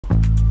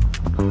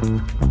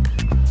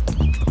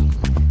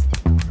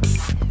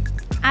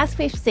As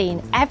we've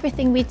seen,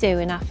 everything we do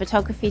in our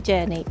photography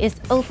journey is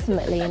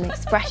ultimately an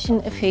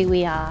expression of who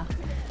we are.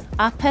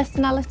 Our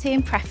personality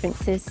and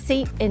preferences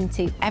seep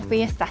into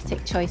every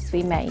aesthetic choice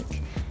we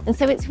make, and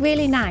so it's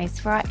really nice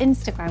for our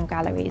Instagram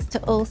galleries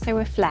to also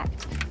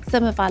reflect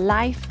some of our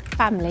life,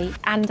 family,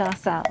 and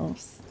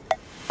ourselves.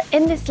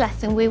 In this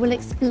lesson, we will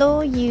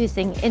explore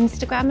using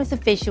Instagram as a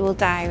visual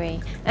diary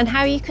and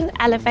how you can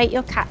elevate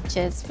your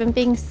captures from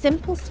being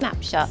simple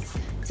snapshots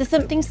to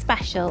something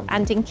special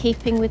and in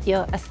keeping with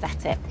your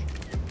aesthetic.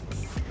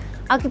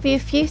 I'll give you a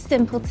few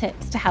simple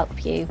tips to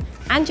help you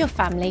and your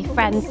family,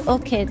 friends or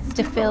kids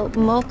to feel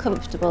more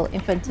comfortable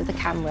in front of the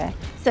camera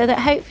so that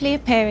hopefully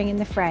appearing in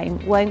the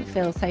frame won't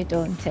feel so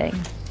daunting.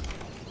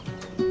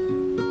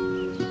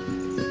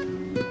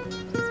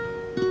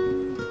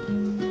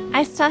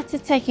 I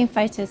started taking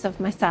photos of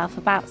myself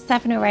about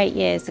 7 or 8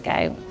 years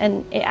ago,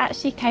 and it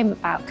actually came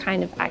about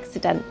kind of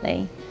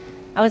accidentally.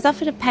 I was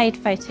offered a paid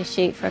photo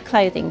shoot for a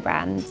clothing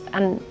brand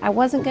and I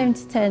wasn't going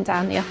to turn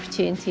down the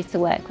opportunity to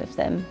work with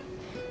them.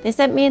 They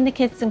sent me and the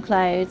kids some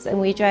clothes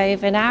and we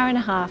drove an hour and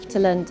a half to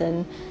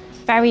London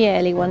very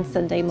early one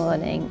Sunday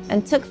morning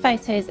and took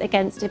photos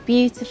against a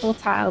beautiful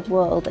tiled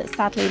wall that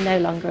sadly no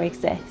longer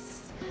exists.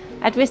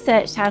 I'd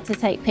researched how to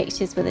take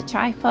pictures with a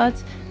tripod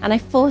and I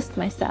forced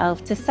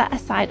myself to set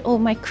aside all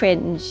my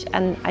cringe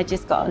and I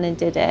just got on and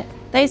did it.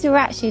 Those were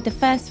actually the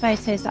first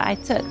photos that I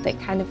took that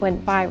kind of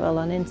went viral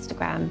on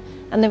Instagram,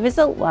 and the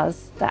result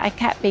was that I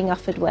kept being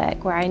offered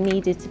work where I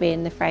needed to be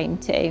in the frame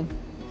too.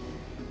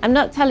 I'm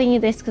not telling you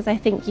this because I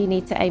think you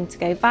need to aim to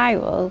go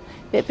viral,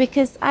 but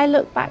because I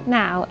look back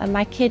now and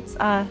my kids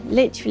are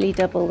literally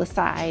double the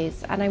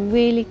size, and I'm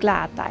really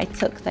glad that I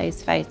took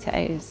those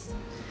photos.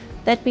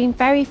 There'd been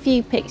very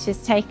few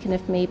pictures taken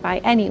of me by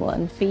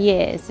anyone for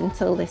years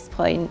until this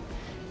point,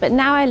 but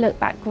now I look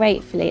back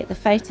gratefully at the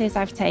photos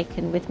I've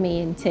taken with me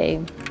in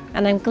too,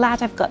 and I'm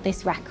glad I've got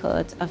this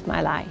record of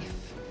my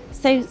life.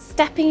 So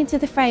stepping into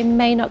the frame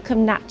may not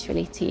come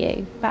naturally to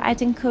you, but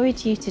I'd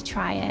encourage you to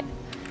try it.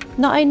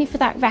 Not only for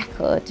that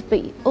record,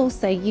 but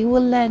also you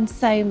will learn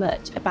so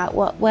much about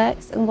what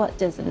works and what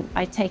doesn't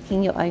by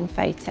taking your own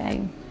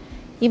photo.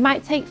 You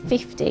might take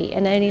 50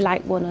 and only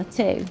like 1 or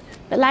 2,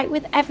 but like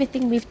with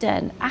everything we've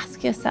done,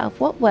 ask yourself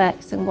what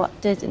works and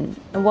what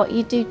doesn't, and what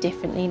you do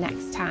differently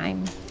next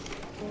time.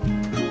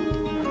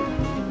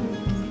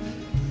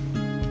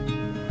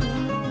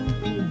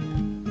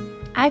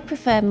 I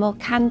prefer more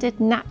candid,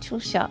 natural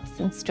shots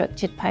and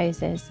structured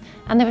poses,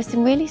 and there are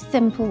some really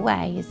simple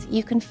ways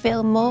you can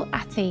feel more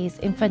at ease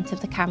in front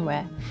of the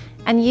camera,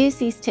 and use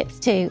these tips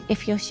too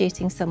if you're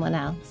shooting someone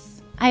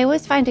else. I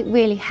always find it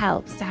really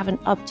helps to have an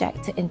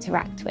object to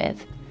interact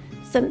with.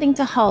 Something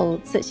to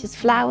hold, such as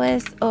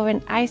flowers or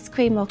an ice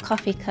cream or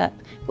coffee cup,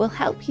 will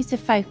help you to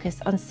focus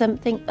on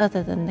something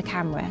other than the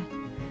camera.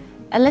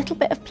 A little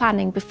bit of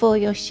planning before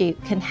your shoot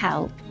can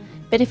help,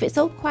 but if it's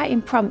all quite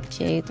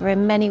impromptu, there are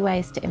many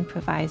ways to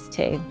improvise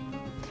too.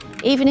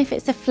 Even if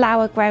it's a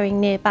flower growing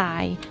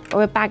nearby,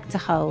 or a bag to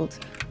hold,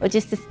 or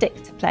just a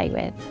stick to play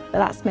with, but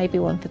that's maybe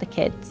one for the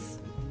kids.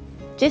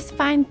 Just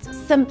find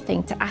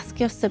something to ask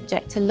your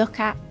subject to look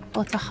at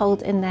or to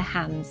hold in their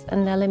hands,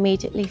 and they'll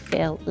immediately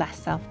feel less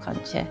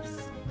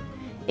self-conscious.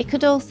 It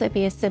could also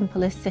be as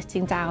simple as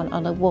sitting down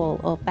on a wall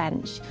or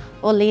bench,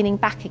 or leaning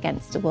back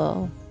against a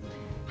wall.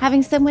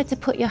 Having somewhere to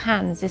put your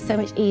hands is so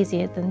much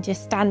easier than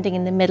just standing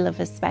in the middle of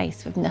a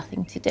space with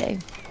nothing to do.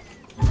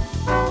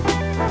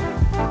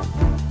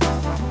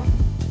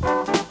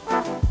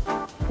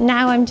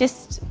 Now I'm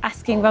just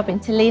asking Robin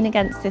to lean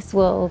against this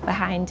wall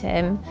behind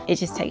him. It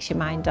just takes your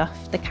mind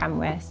off the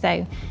camera.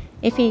 So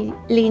if he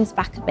leans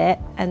back a bit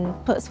and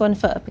puts one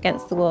foot up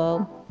against the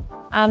wall,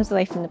 arms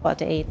away from the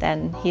body,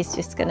 then he's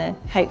just going to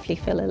hopefully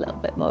feel a little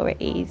bit more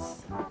at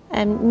ease.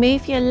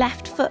 Move your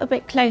left foot a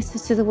bit closer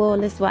to the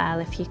wall as well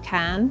if you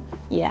can.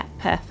 Yeah,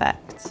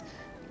 perfect.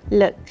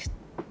 Look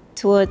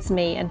towards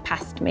me and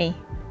past me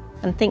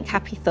and think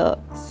happy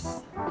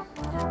thoughts.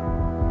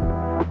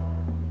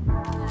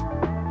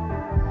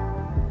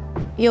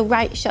 Your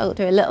right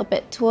shoulder a little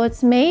bit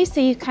towards me,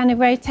 so you kind of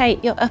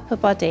rotate your upper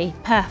body.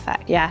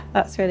 Perfect, yeah,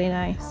 that's really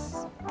nice.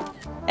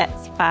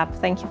 It's fab,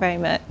 thank you very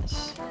much.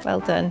 Well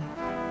done.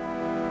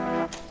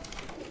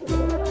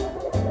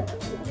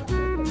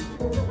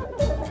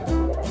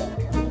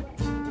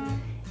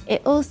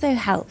 It also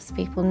helps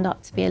people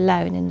not to be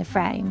alone in the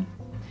frame.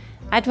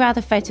 I'd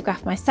rather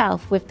photograph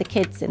myself with the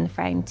kids in the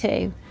frame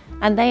too,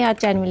 and they are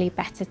generally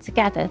better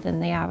together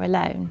than they are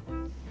alone.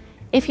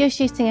 If you're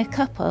shooting a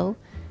couple,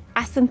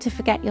 ask them to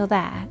forget you're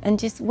there and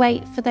just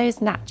wait for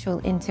those natural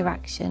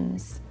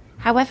interactions.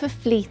 However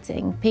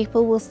fleeting,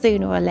 people will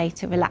sooner or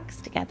later relax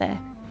together.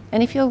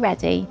 And if you're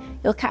ready,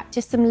 you'll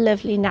capture some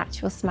lovely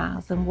natural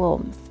smiles and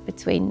warmth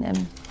between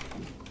them.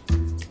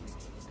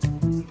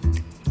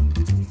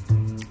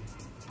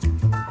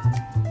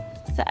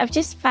 So I've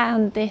just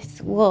found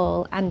this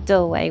wall and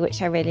doorway,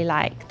 which I really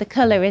like. The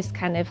colour is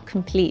kind of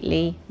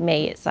completely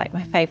me. It's like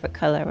my favourite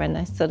colour, and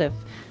I sort of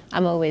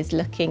I'm always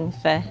looking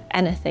for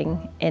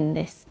anything in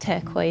this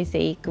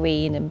turquoisey,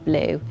 green and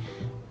blue.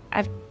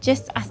 I've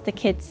just asked the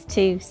kids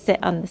to sit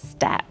on the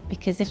step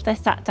because if they're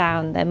sat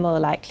down, they're more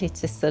likely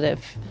to sort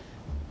of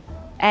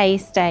A,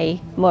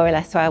 stay more or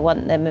less where I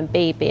want them, and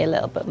B, be a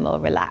little bit more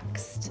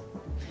relaxed.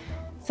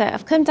 So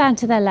I've come down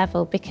to their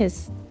level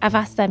because I've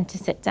asked them to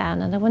sit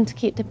down, and I want to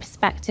keep the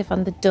perspective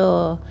on the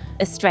door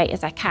as straight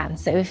as I can.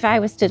 So if I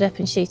was stood up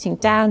and shooting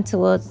down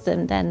towards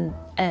them, then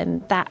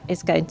that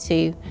is going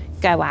to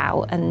go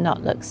out and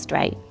not look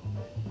straight.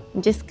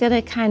 I'm just going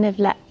to kind of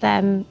let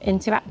them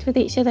interact with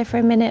each other for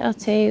a minute or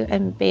two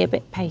and be a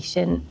bit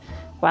patient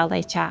while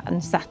they chat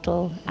and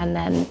settle, and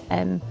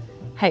then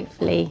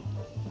hopefully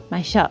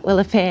my shot will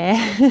appear.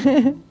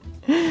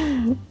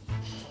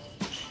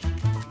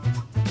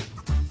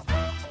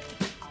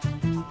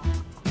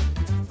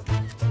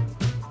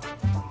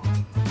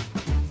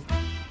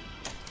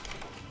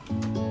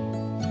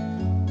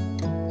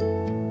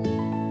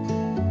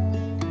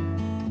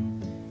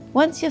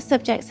 Once your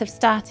subjects have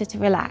started to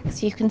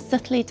relax, you can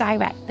subtly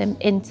direct them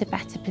into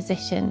better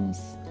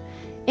positions.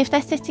 If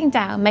they're sitting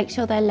down, make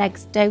sure their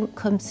legs don't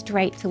come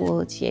straight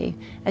towards you,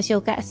 as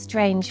you'll get a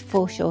strange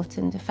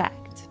foreshortened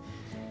effect.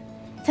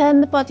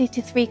 Turn the body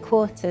to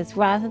 3/4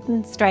 rather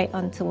than straight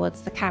on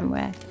towards the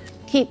camera.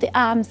 Keep the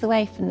arms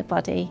away from the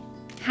body.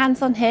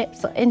 Hands on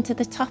hips or into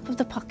the top of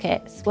the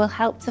pockets will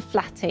help to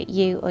flatter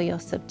you or your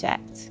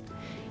subject.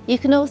 You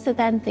can also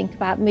then think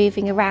about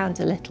moving around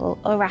a little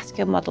or ask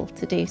your model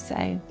to do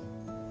so.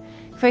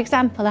 For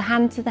example, a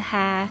hand to the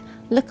hair,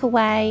 look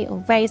away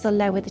or raise or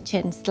lower the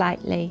chin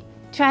slightly.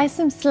 Try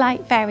some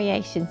slight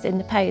variations in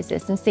the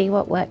poses and see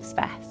what works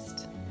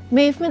best.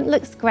 Movement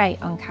looks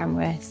great on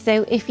camera,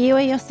 so if you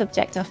or your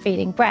subject are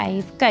feeling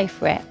brave, go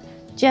for it.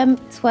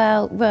 Jump,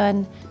 twirl,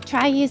 run,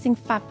 try using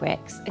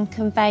fabrics and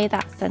convey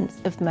that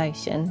sense of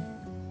motion.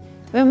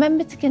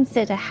 Remember to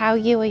consider how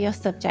you or your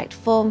subject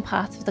form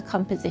part of the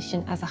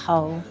composition as a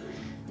whole.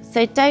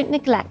 So don't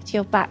neglect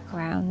your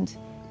background.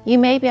 You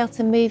may be able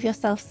to move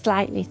yourself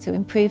slightly to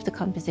improve the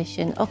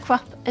composition or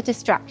crop a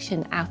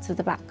distraction out of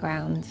the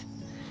background.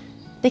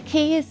 The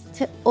key is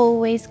to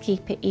always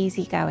keep it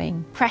easy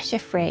going, pressure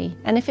free,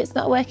 and if it's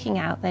not working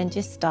out, then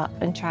just stop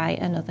and try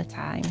another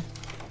time.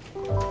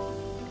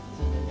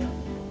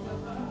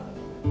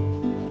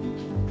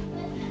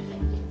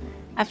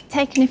 I've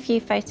taken a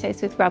few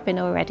photos with Robin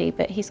already,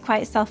 but he's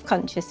quite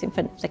self-conscious in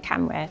front of the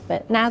camera.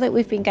 But now that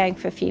we've been going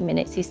for a few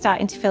minutes, he's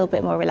starting to feel a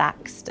bit more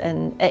relaxed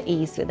and at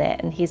ease with it,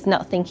 and he's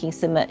not thinking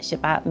so much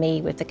about me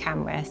with the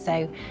camera.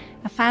 So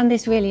I found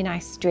this really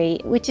nice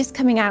street. We're just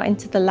coming out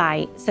into the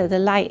light, so the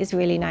light is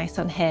really nice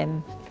on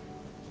him.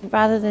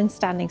 Rather than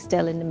standing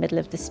still in the middle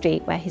of the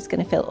street where he's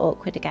going to feel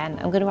awkward again,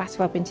 I'm going to ask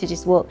Robin to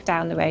just walk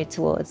down the road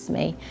towards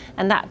me,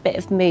 and that bit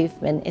of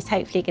movement is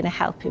hopefully going to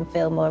help him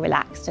feel more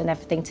relaxed and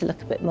everything to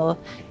look a bit more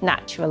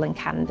natural and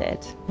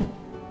candid.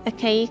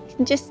 Okay, you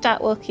can just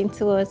start walking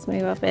towards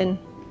me, Robin.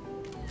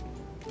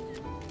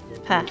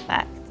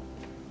 Perfect.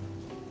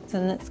 So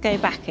let's go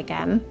back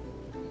again.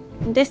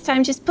 And this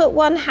time just put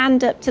one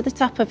hand up to the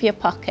top of your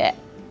pocket.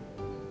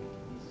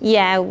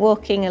 Yeah,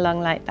 walking along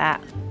like that.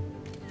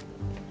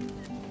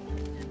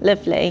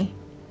 Lovely.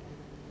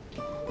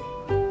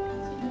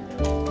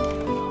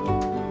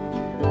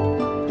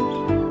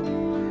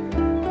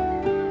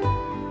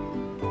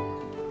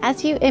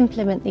 As you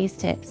implement these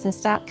tips and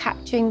start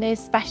capturing those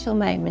special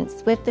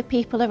moments with the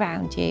people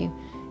around you,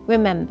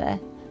 remember,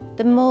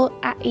 the more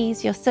at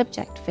ease your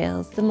subject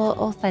feels, the more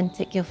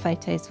authentic your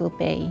photos will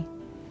be.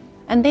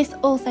 And this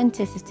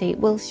authenticity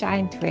will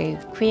shine through,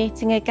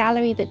 creating a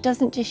gallery that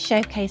doesn't just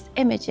showcase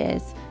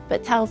images,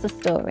 but tells a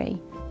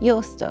story,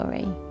 your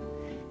story.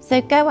 So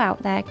go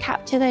out there,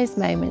 capture those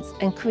moments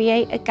and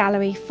create a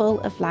gallery full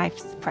of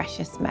life's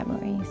precious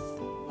memories.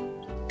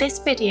 This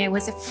video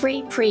was a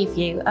free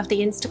preview of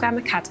the Instagram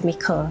Academy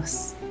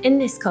course. In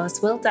this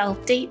course, we'll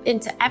delve deep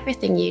into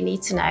everything you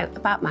need to know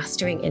about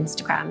mastering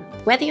Instagram.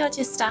 Whether you're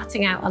just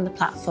starting out on the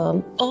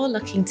platform or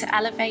looking to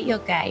elevate your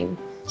game,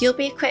 you'll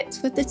be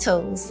equipped with the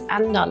tools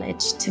and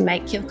knowledge to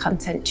make your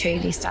content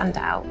truly stand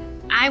out.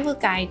 I will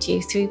guide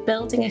you through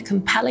building a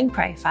compelling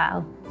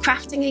profile,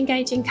 crafting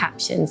engaging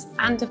captions,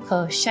 and of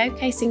course,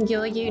 showcasing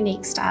your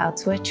unique style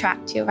to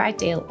attract your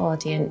ideal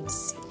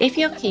audience. If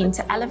you're keen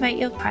to elevate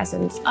your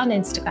presence on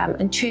Instagram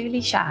and truly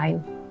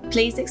shine,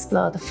 please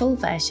explore the full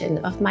version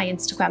of my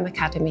Instagram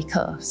Academy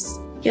course.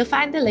 You'll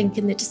find the link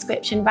in the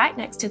description right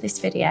next to this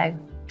video.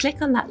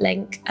 Click on that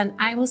link and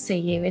I will see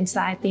you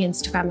inside the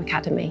Instagram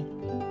Academy.